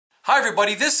Hi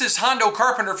everybody, this is Hondo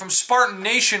Carpenter from Spartan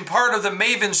Nation, part of the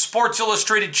Maven Sports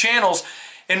Illustrated channels.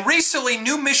 And recently,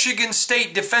 New Michigan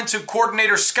State defensive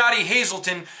coordinator Scottie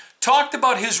Hazelton talked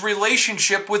about his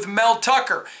relationship with Mel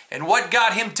Tucker and what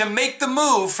got him to make the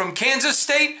move from Kansas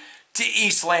State to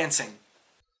East Lansing.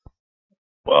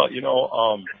 Well, it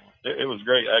was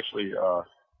great actually.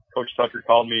 Coach Tucker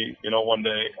called me, one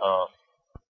day.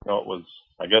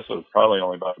 I guess it was probably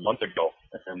only about a month ago,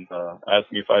 and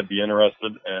asked me if I'd be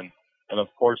interested, and of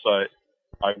course I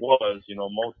was,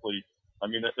 mostly. I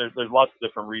mean, there's lots of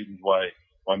different reasons why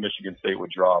Michigan State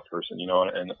would draw a person,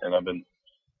 and I've been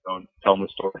telling the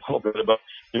story a little bit about,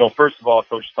 first of all,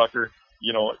 Coach Tucker,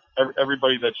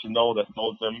 everybody that you know that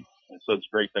knows him says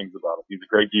great things about him. He's a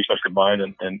great defensive mind,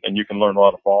 and you can learn a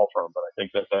lot of ball from him. But I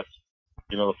think that's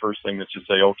the first thing that you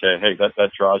say, okay, hey,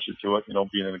 that draws you to it.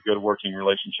 Being in a good working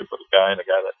relationship with a guy and a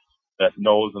guy that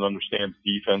knows and understands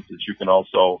defense, that you can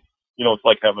also, it's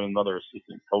like having another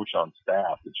assistant coach on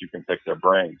staff that you can pick their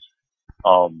brains.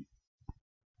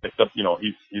 Except,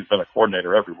 he's been a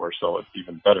coordinator everywhere, so it's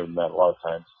even better than that a lot of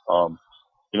times.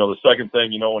 The second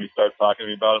thing, when he started talking to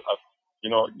me about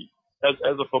it,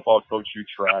 as a football coach, you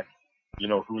track,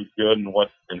 who's good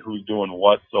and who's doing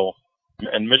what. So,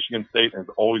 and Michigan State has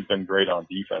always been great on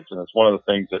defense, and it's one of the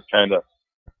things that kind of,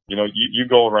 you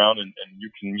go around and you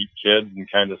can meet kids and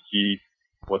kind of see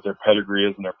what their pedigree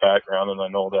is and their background. And I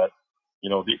know that,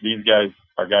 these guys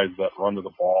are guys that run to the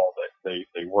ball, that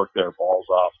they work their balls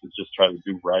off to just try to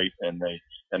do right, and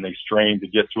they strain to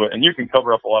get to it. And you can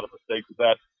cover up a lot of mistakes with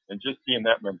that. And just seeing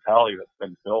that mentality that's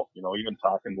been built, even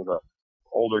talking to the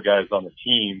older guys on the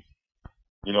team,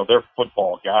 they're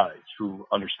football guys who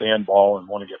understand ball and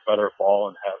want to get better at ball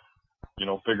and have,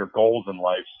 bigger goals in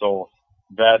life. So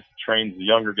that trains the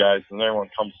younger guys, and everyone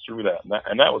comes through that.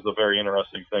 And that was a very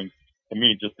interesting thing to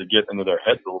me, just to get into their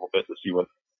heads a little bit to see what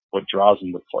draws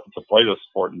them to play the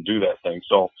sport and do that thing.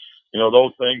 So,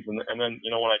 those things. And then,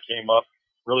 when I came up,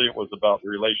 really it was about the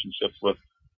relationships with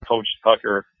Coach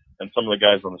Tucker and some of the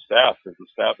guys on the staff, because the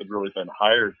staff had really been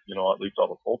hired, at least all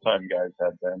the full-time guys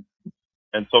had been.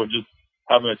 And so just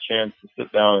having a chance to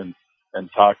sit down and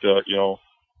talk to,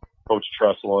 Coach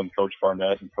Tressel and Coach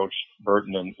Barnett and Coach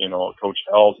Burton and, Coach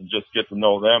Ells, and just get to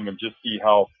know them and just see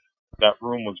how that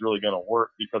room was really going to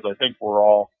work, because I think we're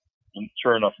all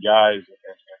mature enough guys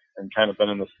and kind of been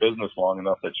in this business long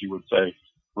enough that you would say,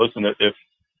 listen,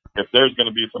 if there's going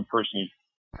to be some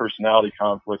personality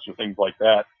conflicts or things like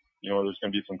that, there's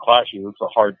going to be some clashes. It's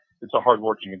a hard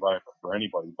working environment for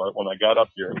anybody. But when I got up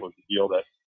here, it was a deal that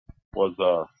was,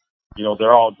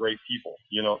 they're all great people.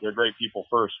 They're great people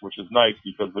first, which is nice,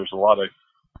 because there's a lot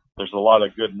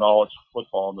of good knowledge of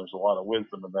football, and there's a lot of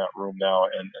wisdom in that room now,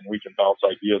 and we can bounce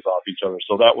ideas off each other.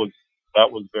 So that was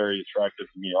very attractive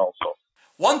to me also.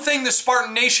 One thing the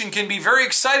Spartan Nation can be very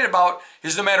excited about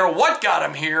is no matter what got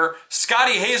him here,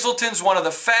 Scottie Hazelton's one of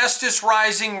the fastest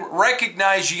rising,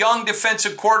 recognized young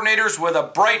defensive coordinators with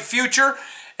a bright future,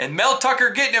 and Mel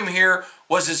Tucker getting him here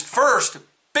was his first,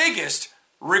 biggest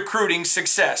recruiting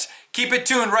success. Keep it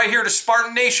tuned right here to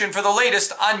Spartan Nation for the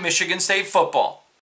latest on Michigan State football.